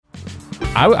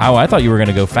I thought you were going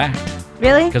to go fact.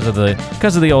 Really?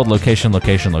 Because of the old location.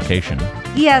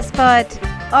 Yes, but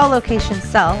all locations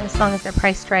sell as long as they're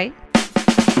priced right.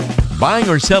 Buying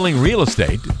or selling real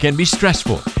estate can be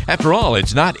stressful. After all,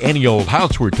 it's not any old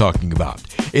house we're talking about.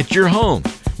 It's your home.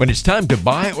 When it's time to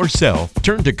buy or sell,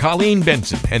 turn to Colleen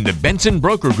Benson and the Benson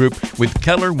Broker Group with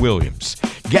Keller Williams.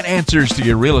 Get answers to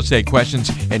your real estate questions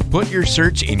and put your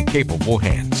search in capable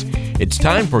hands. It's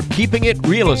time for Keeping It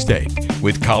Real Estate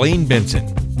with Colleen Benson.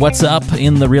 What's up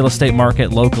in the real estate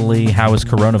market locally? How is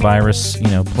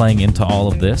coronavirus, playing into all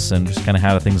of this, and just kind of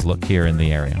how do things look here in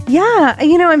the area? Yeah,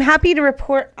 I'm happy to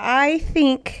report. I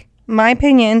think my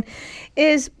opinion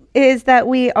is that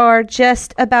we are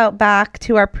just about back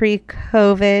to our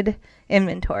pre-COVID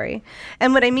inventory.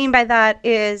 And what I mean by that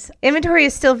is inventory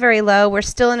is still very low. We're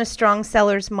still in a strong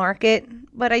seller's market,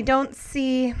 but I don't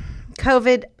see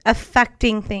COVID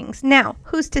affecting things. Now,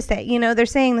 who's to say? They're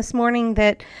saying this morning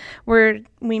that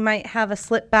we might have a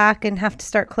slip back and have to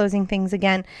start closing things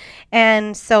again.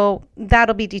 And so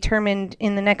that'll be determined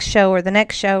in the next show or the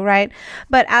next show, right?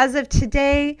 But as of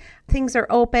today, things are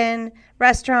open.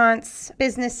 Restaurants,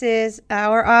 businesses,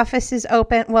 our office is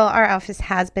open. Well, our office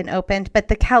has been opened, but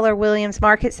the Keller Williams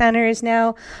Market Center is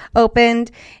now opened,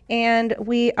 and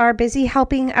we are busy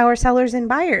helping our sellers and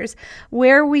buyers.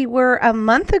 Where we were a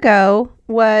month ago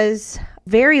was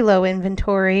very low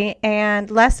inventory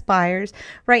and less buyers.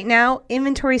 Right now,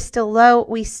 inventory is still low.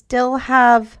 We still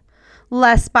have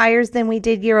less buyers than we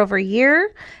did year over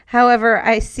year. However,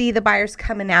 I see the buyers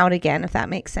coming out again, if that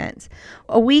makes sense.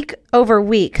 A week over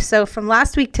week, so from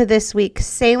last week to this week,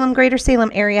 Greater Salem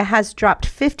area has dropped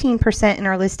 15% in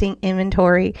our listing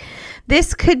inventory.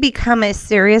 This could become a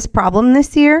serious problem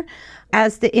this year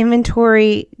as the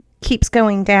inventory keeps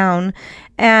going down.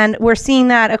 And we're seeing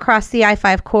that across the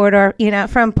I-5 corridor,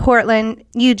 from Portland,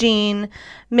 Eugene,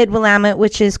 Mid-Willamette,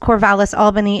 which is Corvallis,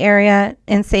 Albany area,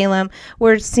 and Salem.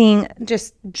 We're seeing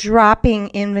just dropping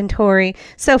inventory.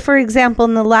 So, for example,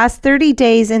 in the last 30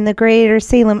 days in the Greater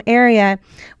Salem area,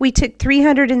 we took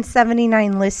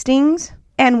 379 listings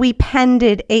and we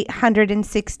pended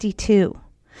 862.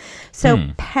 So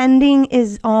pending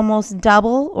is almost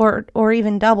double or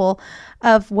even double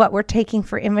of what we're taking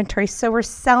for inventory. So we're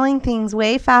selling things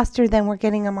way faster than we're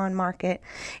getting them on market.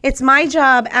 It's my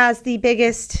job as the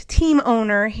biggest team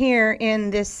owner here in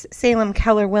this Salem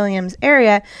Keller Williams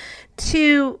area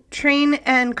to train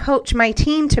and coach my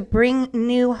team to bring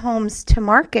new homes to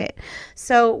market.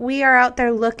 So we are out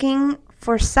there looking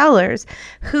for sellers.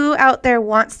 Who out there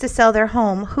wants to sell their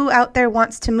home? Who out there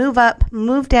wants to move up,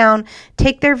 move down,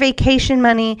 take their vacation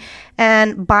money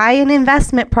and buy an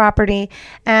investment property?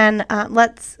 And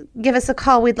let's give us a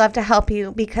call. We'd love to help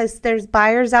you, because there's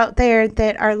buyers out there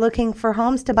that are looking for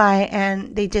homes to buy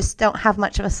and they just don't have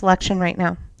much of a selection right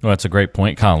now. Well, that's a great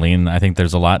point, Colleen. I think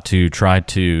there's a lot to try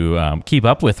to keep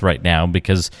up with right now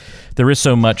because there is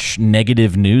so much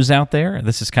negative news out there.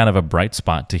 This is kind of a bright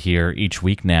spot to hear each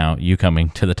week now, you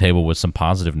coming to the table with some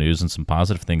positive news and some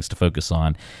positive things to focus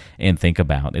on and think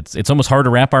about. It's almost hard to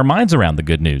wrap our minds around the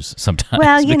good news sometimes.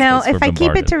 Well, if I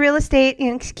keep it to real estate,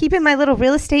 keep in my little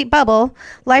real estate bubble,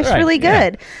 life's really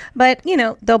good. Yeah. But,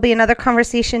 there'll be another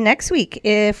conversation next week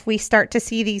if we start to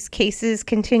see these cases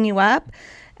continue up.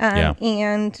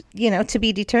 And, to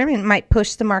be determined, might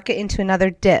push the market into another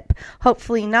dip.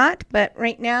 Hopefully not. But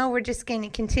right now, we're just going to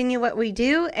continue what we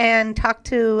do and talk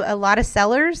to a lot of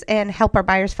sellers and help our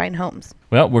buyers find homes.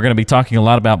 Well, we're going to be talking a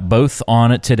lot about both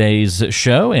on today's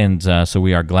show, and so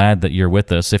we are glad that you're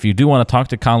with us. If you do want to talk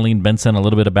to Colleen Benson a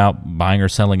little bit about buying or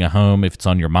selling a home, if it's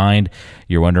on your mind,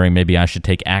 you're wondering maybe I should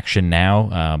take action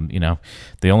now,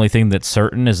 the only thing that's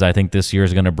certain is I think this year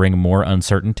is going to bring more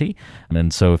uncertainty.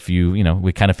 And so if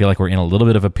we kind of feel like we're in a little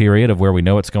bit of a period of where we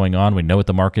know what's going on, we know what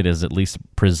the market is at least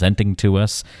presenting to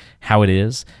us, how it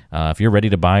is. If you're ready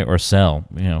to buy or sell,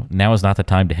 now is not the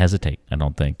time to hesitate, I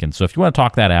don't think. And so if you want to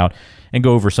talk that out and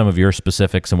go over some of your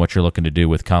specifics and what you're looking to do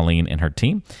with Colleen and her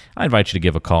team, I invite you to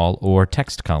give a call or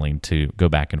text Colleen to go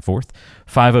back and forth.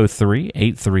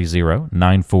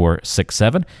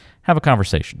 503-830-9467. Have a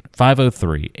conversation.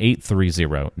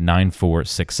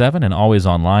 503-830-9467 and always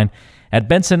online at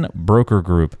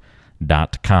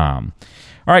bensonbrokergroup.com.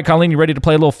 All right, Colleen, you ready to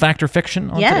play a little fact or fiction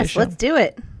on today's show? Yes, let's do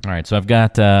it. All right, so I've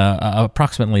got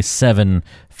approximately 7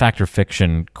 fact or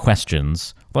fiction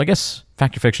questions. Well, I guess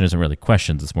fact or fiction isn't really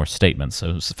questions, it's more statements.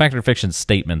 So fact or fiction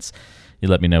statements, you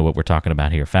let me know what we're talking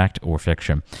about here, fact or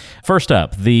fiction. First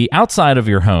up, the outside of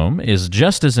your home is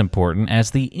just as important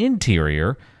as the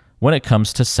interior when it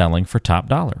comes to selling for top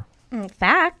dollar.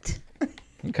 Fact.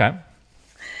 Okay.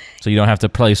 So you don't have to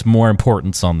place more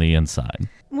importance on the inside.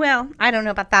 Well, I don't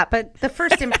know about that, but the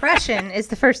first impression is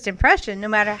the first impression. No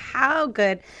matter how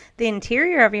good the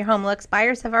interior of your home looks,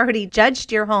 buyers have already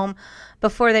judged your home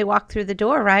before they walk through the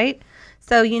door, right?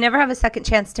 So you never have a second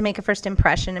chance to make a first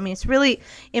impression. I mean, it's really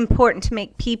important to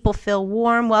make people feel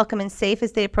warm, welcome, and safe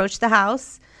as they approach the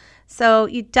house. So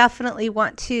you definitely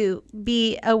want to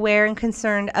be aware and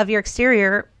concerned of your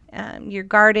exterior, your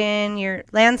garden, your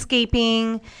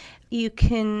landscaping. You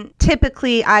can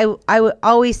typically, I would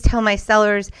always tell my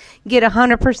sellers, get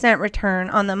 100% return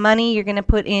on the money you're going to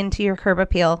put into your curb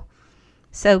appeal.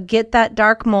 So get that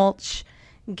dark mulch,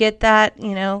 get that,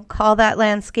 call that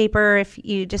landscaper if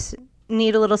you just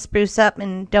need a little spruce up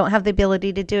and don't have the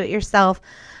ability to do it yourself.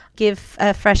 Give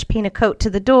a fresh paint coat to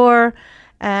the door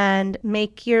and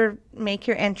make your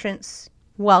entrance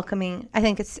welcoming. I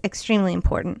think it's extremely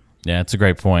important. Yeah, it's a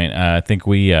great point. I think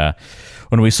when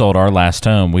we sold our last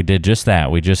home, we did just that.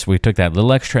 We took that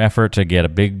little extra effort to get a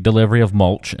big delivery of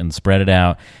mulch and spread it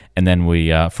out, and then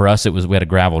for us we had a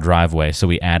gravel driveway, so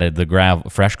we added the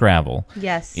fresh gravel.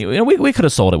 Yes. We could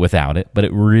have sold it without it, but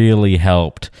it really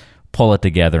helped pull it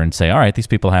together and say, all right, these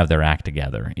people have their act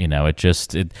together.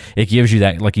 It gives you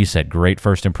that, like you said, great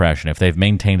first impression. If they've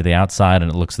maintained the outside and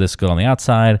it looks this good on the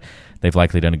outside, they've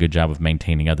likely done a good job of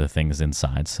maintaining other things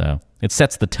inside. So it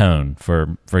sets the tone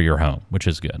for your home, which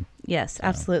is good. Yes,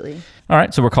 absolutely. All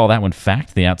right, so we'll call that one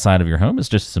fact. The outside of your home is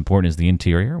just as important as the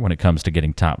interior when it comes to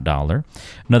getting top dollar.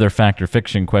 Another fact or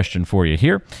fiction question for you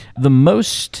here. The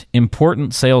most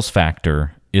important sales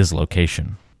factor is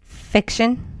location.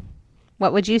 Fiction.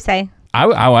 What would you say?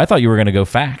 I thought you were going to go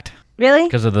fact. Really?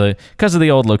 Because of the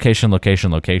old location.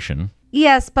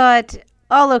 Yes, but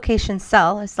all locations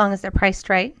sell as long as they're priced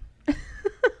right.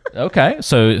 Okay,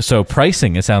 so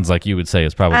pricing, it sounds like you would say,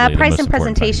 is probably the price most and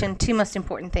important presentation, factor. two most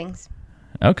important things.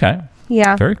 Okay.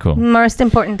 Yeah. Very cool. Most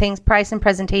important things, price and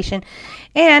presentation.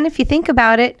 And if you think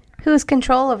about it, who has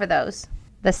control over those?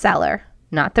 The seller,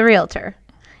 not the realtor.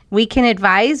 We can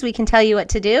advise, we can tell you what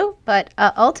to do, but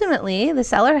ultimately the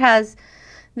seller has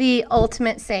the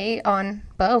ultimate say on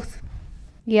both.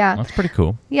 Yeah. That's pretty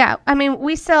cool. Yeah. I mean,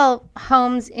 we sell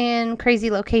homes in crazy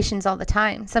locations all the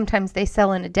time. Sometimes they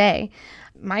sell in a day.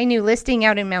 My new listing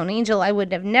out in Mount Angel, I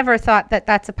would have never thought that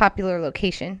that's a popular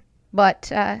location,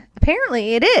 but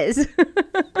apparently it is.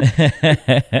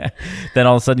 Then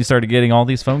all of a sudden you started getting all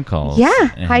these phone calls. Yeah,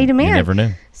 high demand. You never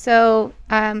knew. So,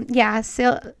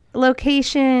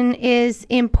 location is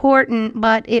important,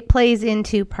 but it plays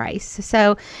into price.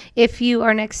 So if you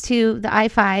are next to the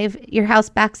I-5, your house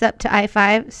backs up to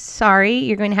I-5, sorry,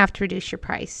 you're going to have to reduce your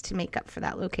price to make up for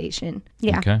that location.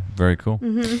 Yeah. Okay, very cool.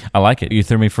 Mm-hmm. I like it. You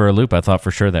threw me for a loop. I thought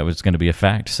for sure that was going to be a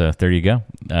fact. So there you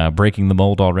go. Breaking the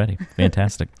mold already.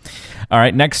 Fantastic. All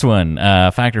right, next one.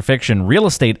 Fact or fiction. Real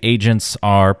estate agents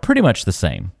are pretty much the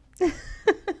same.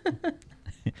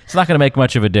 It's not going to make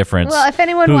much of a difference. Well, if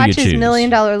anyone watches $1 Million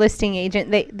Listing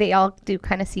Agent, they all do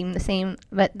kind of seem the same.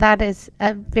 But that is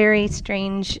a very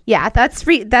strange. Yeah,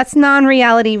 that's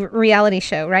non-reality reality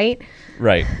show, right?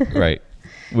 Right.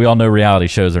 We all know reality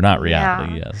shows are not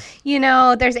reality. Yeah.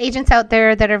 Yes. There's agents out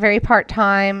there that are very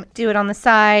part-time, do it on the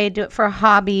side, do it for a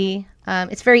hobby.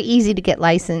 It's very easy to get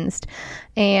licensed,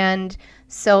 and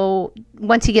so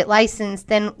once you get licensed,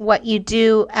 then what you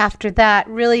do after that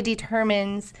really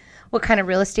determines what kind of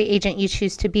real estate agent you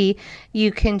choose to be.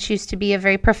 You can choose to be a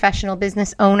very professional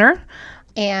business owner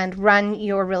and run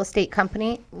your real estate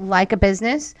company like a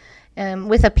business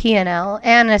with a P&L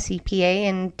and a CPA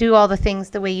and do all the things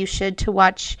the way you should to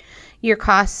watch your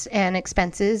costs and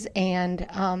expenses and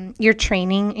your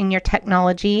training and your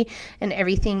technology and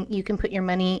everything you can put your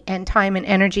money and time and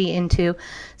energy into.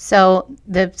 So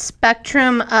the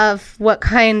spectrum of what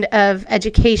kind of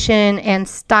education and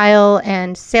style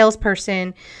and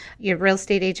salesperson your real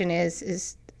estate agent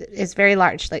is very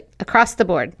large, like across the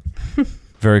board.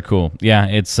 Very cool. Yeah,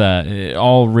 it's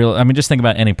all real. I mean, just think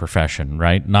about any profession,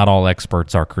 right? Not all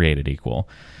experts are created equal.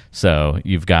 So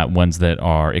you've got ones that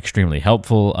are extremely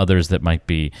helpful, others that might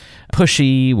be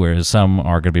pushy, whereas some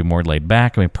are going to be more laid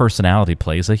back. I mean, personality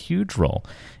plays a huge role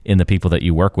in the people that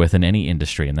you work with in any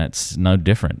industry, and that's no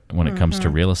different when it comes to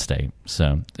real estate.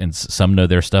 So, and some know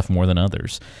their stuff more than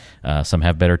others. Some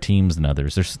have better teams than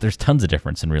others. There's tons of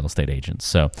difference in real estate agents.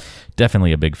 So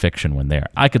definitely a big fiction one there.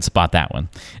 I could spot that one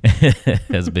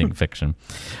as being fiction.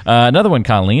 Another one,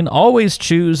 Colleen, always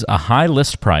choose a high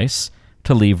list price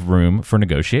to leave room for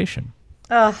negotiation.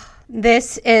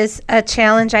 This is a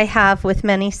challenge I have with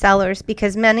many sellers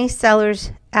because many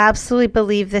sellers absolutely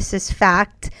believe this is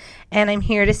fact, and I'm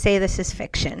here to say this is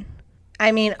fiction.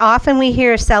 I mean, often we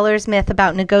hear a seller's myth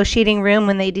about negotiating room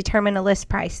when they determine a list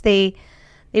price. They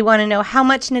They want to know how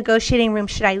much negotiating room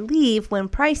should I leave when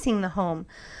pricing the home.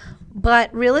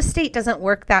 But real estate doesn't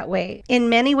work that way. In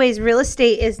many ways, real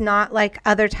estate is not like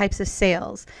other types of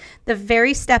sales. The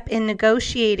very step in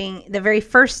negotiating, the very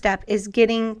first step is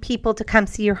getting people to come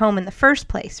see your home in the first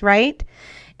place, right?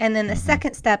 And then the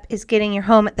second step is getting your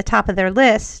home at the top of their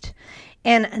list.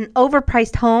 And an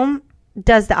overpriced home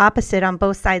does the opposite on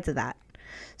both sides of that.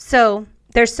 So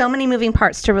there's so many moving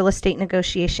parts to real estate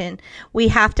negotiation. We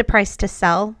have to price to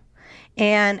sell,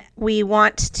 and we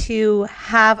want to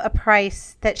have a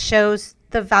price that shows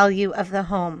the value of the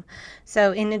home.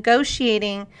 So in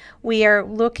negotiating, we are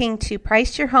looking to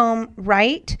price your home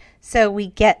right so we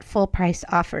get full price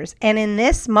offers. And in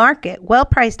this market,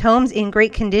 well-priced homes in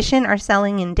great condition are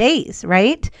selling in days,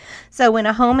 right? So when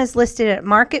a home is listed at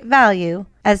market value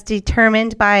as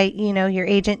determined by, your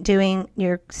agent doing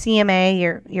your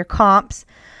CMA, your comps,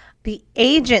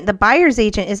 the buyer's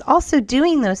agent is also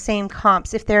doing those same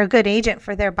comps if they're a good agent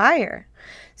for their buyer.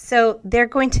 So they're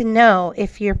going to know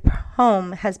if your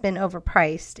home has been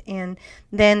overpriced, and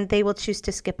then they will choose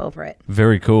to skip over it.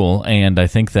 Very cool. And I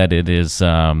think that it is,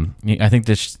 I think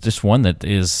this just one that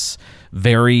is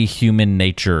very human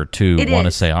nature to want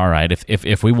to say, all right,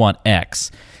 if we want X,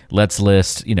 let's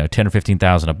list, 10 or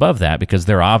 15,000 above that, because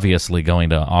they're obviously going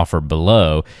to offer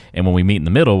below. And when we meet in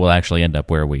the middle, we'll actually end up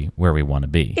where we want to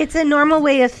be. It's a normal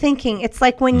way of thinking. It's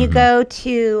like when you go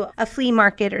to a flea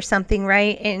market or something,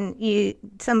 right? And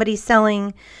somebody's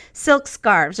selling silk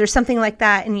scarves or something like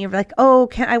that. And you're like, oh,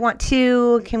 I want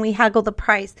two. Can we haggle the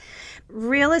price?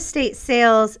 Real estate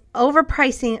sales,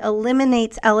 overpricing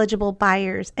eliminates eligible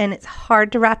buyers. And it's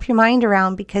hard to wrap your mind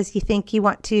around because you think you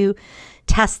want to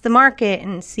test the market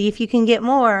and see if you can get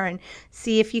more and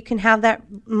see if you can have that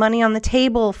money on the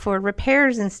table for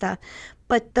repairs and stuff.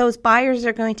 But those buyers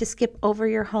are going to skip over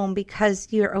your home because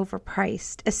you're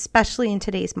overpriced, especially in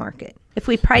today's market. If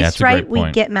we price right, we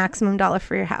get maximum dollar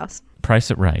for your house.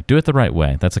 Price it right. Do it the right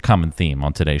way. That's a common theme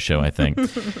on today's show, I think.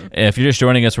 If you're just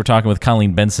joining us, we're talking with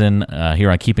Colleen Benson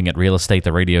here on Keeping It Real Estate,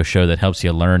 the radio show that helps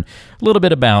you learn a little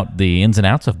bit about the ins and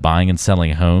outs of buying and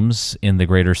selling homes in the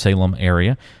greater Salem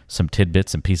area, some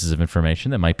tidbits and pieces of information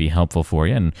that might be helpful for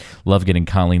you, and love getting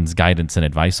Colleen's guidance and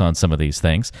advice on some of these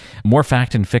things. More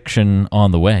fact and fiction on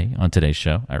the way on today's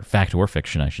show, or fact or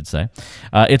fiction, I should say.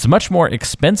 It's much more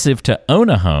expensive to own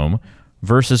a home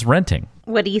versus renting.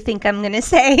 What do you think I'm going to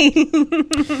say?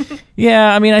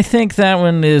 Yeah, I think that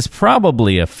one is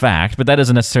probably a fact, but that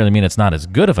doesn't necessarily mean it's not as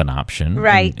good of an option.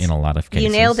 Right. In a lot of cases.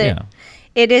 You nailed it. Yeah.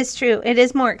 It is true. It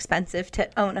is more expensive to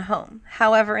own a home.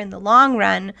 However, in the long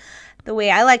run, the way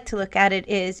I like to look at it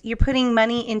is you're putting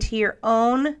money into your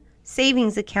own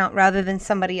savings account rather than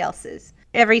somebody else's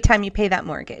every time you pay that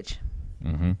mortgage.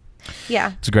 Mm-hmm.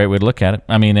 Yeah. It's a great way to look at it.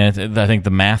 I think the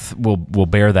math will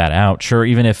bear that out. Sure,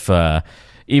 even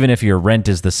if your rent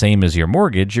is the same as your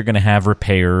mortgage, you're going to have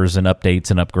repairs and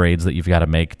updates and upgrades that you've got to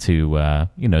make to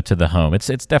the home. It's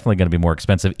definitely going to be more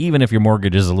expensive, even if your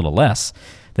mortgage is a little less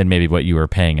than maybe what you were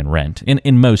paying in rent.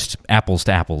 In most apples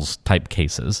to apples type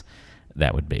cases,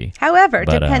 that would be. However,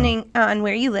 depending on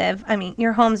where you live,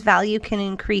 your home's value can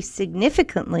increase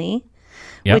significantly,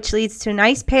 which leads to a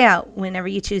nice payout whenever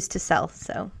you choose to sell.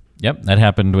 So. Yep, that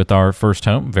happened with our first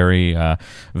home. Very,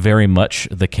 very much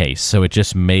the case. So it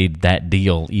just made that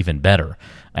deal even better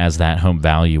as that home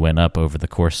value went up over the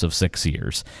course of 6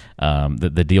 years.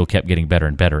 The deal kept getting better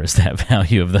and better as that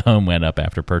value of the home went up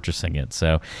after purchasing it.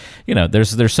 So,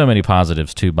 there's so many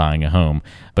positives to buying a home.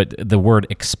 But the word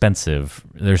expensive,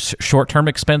 there's short-term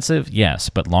expensive, yes,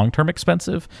 but long-term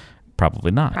expensive,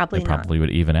 probably not. Probably would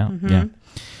even out. Mm-hmm. Yeah.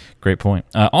 Great point.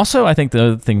 Also, I think the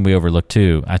other thing we overlooked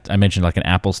too, I mentioned like an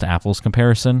apples to apples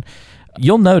comparison.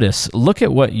 You'll notice, look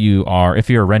at what you are,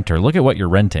 if you're a renter, look at what you're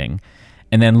renting,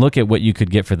 and then look at what you could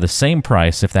get for the same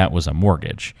price if that was a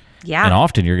mortgage. Yeah. And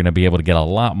often you're going to be able to get a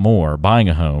lot more buying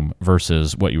a home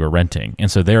versus what you were renting.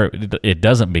 And so there, it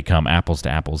doesn't become apples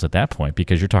to apples at that point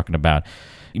because you're talking about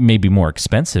maybe more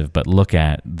expensive, but look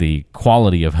at the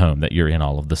quality of home that you're in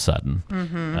all of the sudden.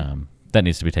 Mm-hmm. That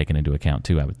needs to be taken into account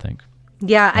too, I would think.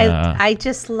 Yeah, I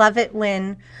just love it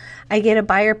when I get a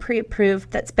buyer pre-approved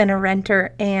that's been a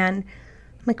renter and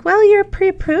I'm like, well, you're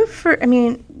pre-approved for,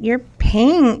 you're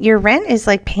paying, your rent is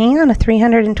like paying on a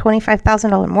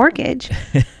 $325,000 mortgage.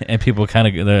 And people kind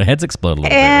of, their heads explode a little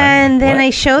bit, right? And then I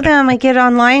show them, I get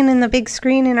online in the big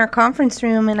screen in our conference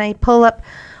room and I pull up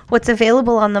what's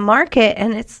available on the market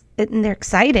and they're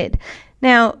excited.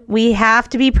 Now, we have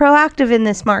to be proactive in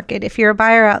this market if you're a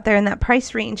buyer out there in that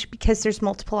price range because there's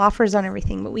multiple offers on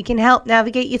everything, but we can help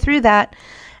navigate you through that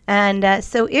And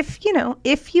so if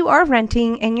you are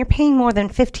renting and you're paying more than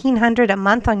 $1,500 a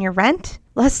month on your rent,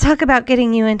 let's talk about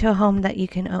getting you into a home that you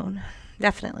can own.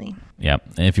 Definitely. Yep.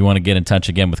 And if you want to get in touch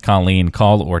again with Colleen,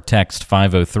 call or text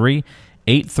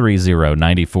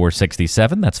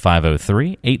 503-830-9467. That's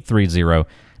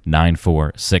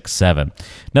 503-830-9467.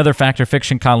 Another fact or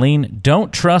fiction, Colleen,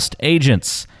 don't trust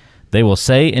agents. They will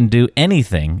say and do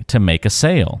anything to make a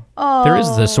sale. Oh. There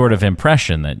is this sort of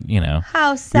impression that,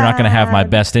 How sad. you're not going to have my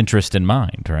best interest in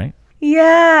mind, right?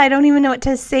 Yeah, I don't even know what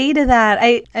to say to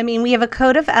that. I mean, we have a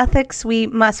code of ethics we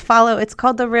must follow. It's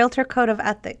called the Realtor Code of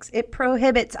Ethics. It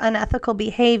prohibits unethical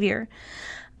behavior.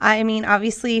 I mean,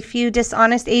 obviously, a few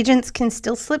dishonest agents can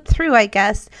still slip through, I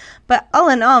guess. But all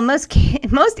in all, most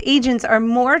agents are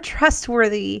more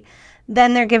trustworthy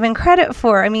than they're given credit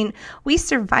for. I mean, we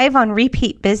survive on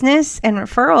repeat business and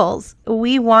referrals.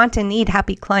 We want and need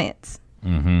happy clients.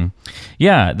 Mm-hmm.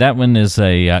 Yeah, that one is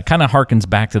a kind of harkens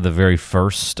back to the very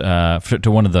first, to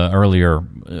one of the earlier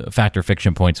fact or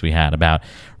fiction points we had about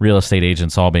real estate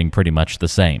agents all being pretty much the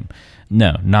same.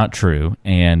 No, not true.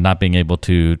 And not being able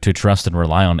to trust and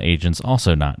rely on agents,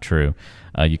 also not true.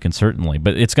 You can certainly,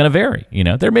 but it's going to vary.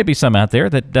 There may be some out there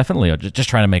that definitely are just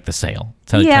trying to make the sale,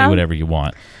 tell you whatever you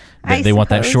want. They want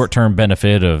that short-term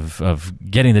benefit of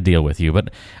getting the deal with you.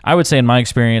 But I would say in my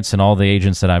experience and all the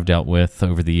agents that I've dealt with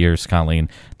over the years, Colleen,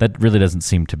 that really doesn't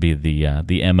seem to be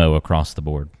the MO across the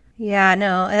board. Yeah,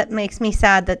 no, it makes me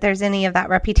sad that there's any of that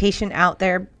reputation out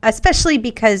there, especially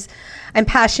because I'm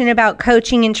passionate about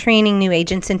coaching and training new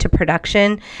agents into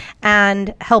production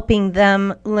and helping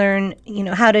them learn,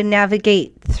 how to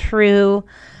navigate through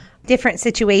different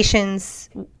situations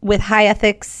with high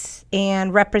ethics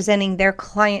and representing their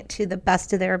client to the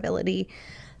best of their ability.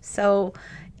 So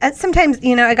sometimes,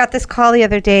 I got this call the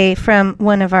other day from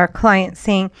one of our clients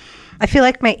saying, I feel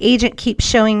like my agent keeps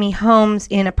showing me homes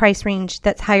in a price range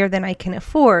that's higher than I can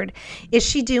afford. Is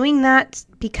she doing that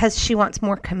because she wants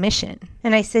more commission?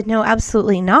 And I said, no,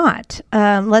 absolutely not.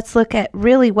 Let's look at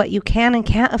really what you can and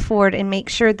can't afford and make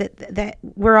sure that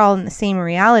we're all in the same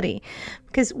reality.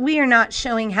 Because we are not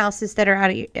showing houses that are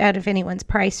out of anyone's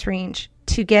price range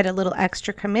to get a little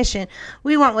extra commission.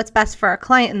 We want what's best for our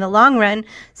client in the long run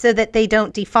so that they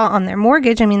don't default on their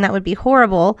mortgage. I mean, that would be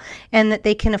horrible. And that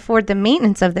they can afford the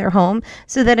maintenance of their home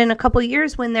so that in a couple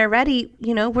years when they're ready,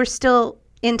 we're still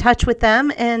in touch with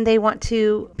them and they want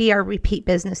to be our repeat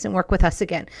business and work with us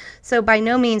again. So by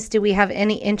no means do we have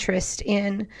any interest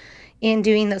in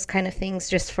doing those kind of things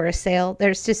just for a sale.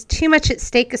 There's just too much at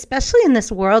stake, especially in this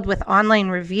world with online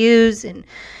reviews. And,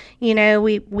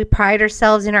 we pride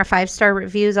ourselves in our 5-star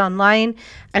reviews online.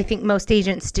 I think most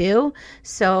agents do.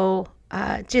 So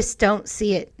just don't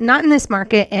see it. Not in this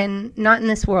market and not in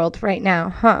this world right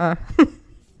now.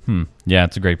 Yeah,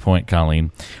 it's a great point,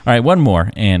 Colleen. All right, one more,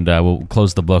 and we'll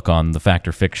close the book on the fact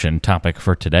or fiction topic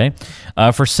for today.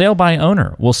 For sale by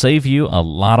owner will save you a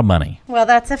lot of money. Well,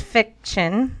 that's a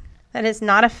fiction. That is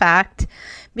not a fact,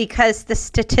 because the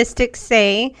statistics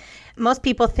say most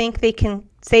people think they can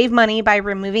save money by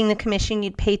removing the commission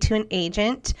you'd pay to an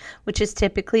agent, which is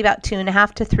typically about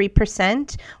 2.5% to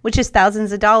 3%, which is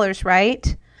thousands of dollars,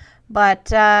 right?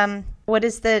 But what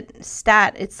is the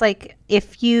stat? It's like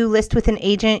if you list with an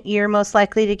agent, you're most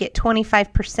likely to get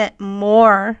 25%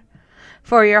 more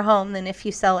for your home than if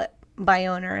you sell it by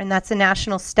owner. And that's a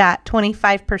national stat,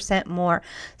 25% more.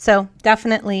 So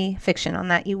definitely fiction on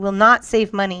that. You will not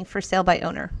save money for sale by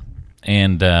owner.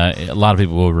 And a lot of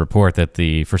people will report that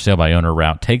the for sale by owner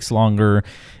route takes longer,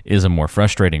 is a more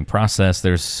frustrating process.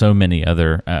 There's so many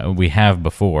other, we have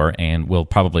before and we'll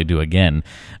probably do again,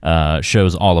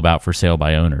 shows all about for sale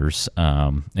by owners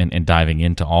and diving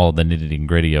into all of the nitty and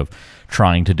gritty of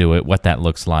trying to do it, what that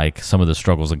looks like, some of the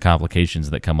struggles and complications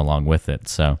that come along with it.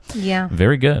 So yeah,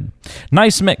 very good.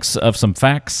 Nice mix of some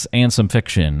facts and some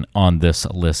fiction on this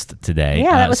list today.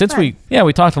 Yeah, that was since fun.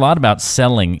 we talked a lot about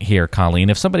selling here, Colleen.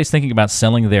 If somebody's thinking about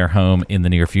selling their home in the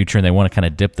near future and they want to kind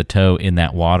of dip the toe in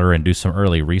that water and do some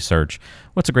early research,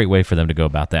 what's a great way for them to go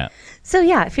about that? So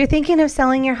yeah, if you're thinking of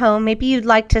selling your home, maybe you'd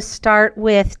like to start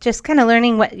with just kind of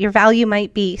learning what your value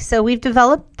might be. So we've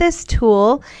developed this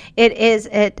tool. It is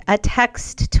a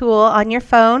text tool on your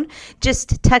phone.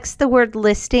 Just text the word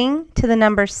listing to the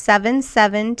number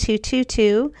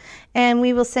 77222, and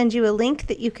we will send you a link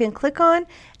that you can click on.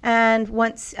 And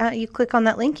once you click on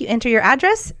that link, you enter your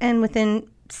address, and within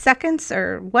seconds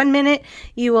or 1 minute,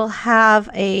 you will have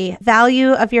a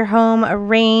value of your home, a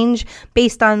range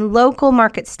based on local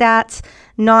market stats,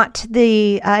 not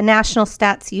the national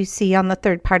stats you see on the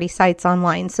third-party sites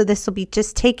online. So this will be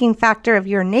just taking factor of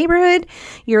your neighborhood,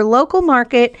 your local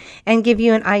market, and give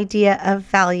you an idea of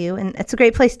value. And it's a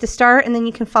great place to start, and then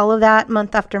you can follow that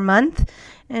month after month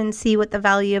and see what the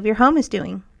value of your home is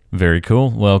doing. Very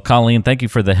cool. Well, Colleen, thank you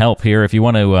for the help here. If you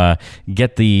want to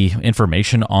get the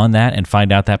information on that and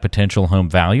find out that potential home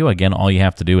value, again, all you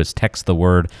have to do is text the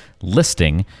word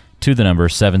listing to the number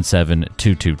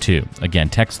 77222. Again,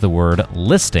 text the word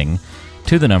listing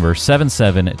to the number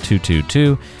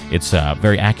 77222. It's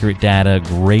very accurate data,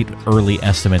 great early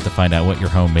estimate to find out what your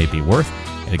home may be worth,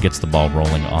 and it gets the ball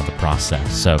rolling on the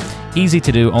process. So easy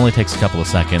to do, only takes a couple of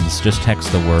seconds. Just text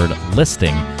the word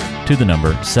listing to the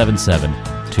number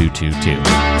 77222.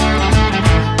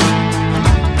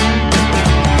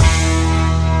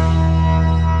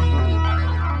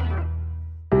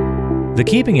 The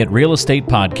Keeping It Real Estate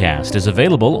podcast is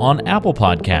available on Apple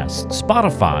Podcasts,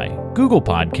 Spotify, Google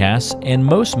Podcasts, and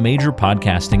most major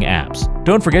podcasting apps.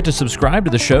 Don't forget to subscribe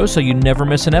to the show so you never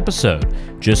miss an episode.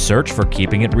 Just search for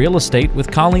Keeping It Real Estate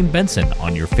with Colleen Benson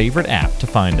on your favorite app to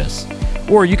find us.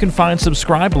 Or you can find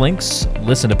subscribe links,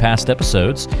 listen to past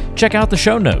episodes, check out the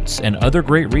show notes, and other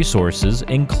great resources,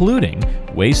 including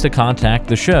ways to contact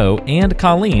the show and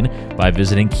Colleen by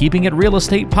visiting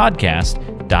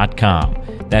keepingitrealestatepodcast.com.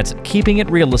 That's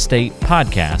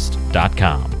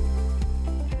keepingitrealestatepodcast.com.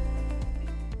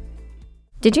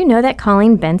 Did you know that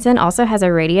Colleen Benson also has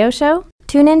a radio show?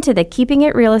 Tune in to the Keeping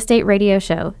It Real Estate radio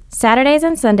show, Saturdays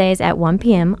and Sundays at 1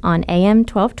 p.m. on AM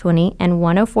 1220 and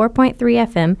 104.3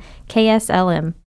 FM KSLM.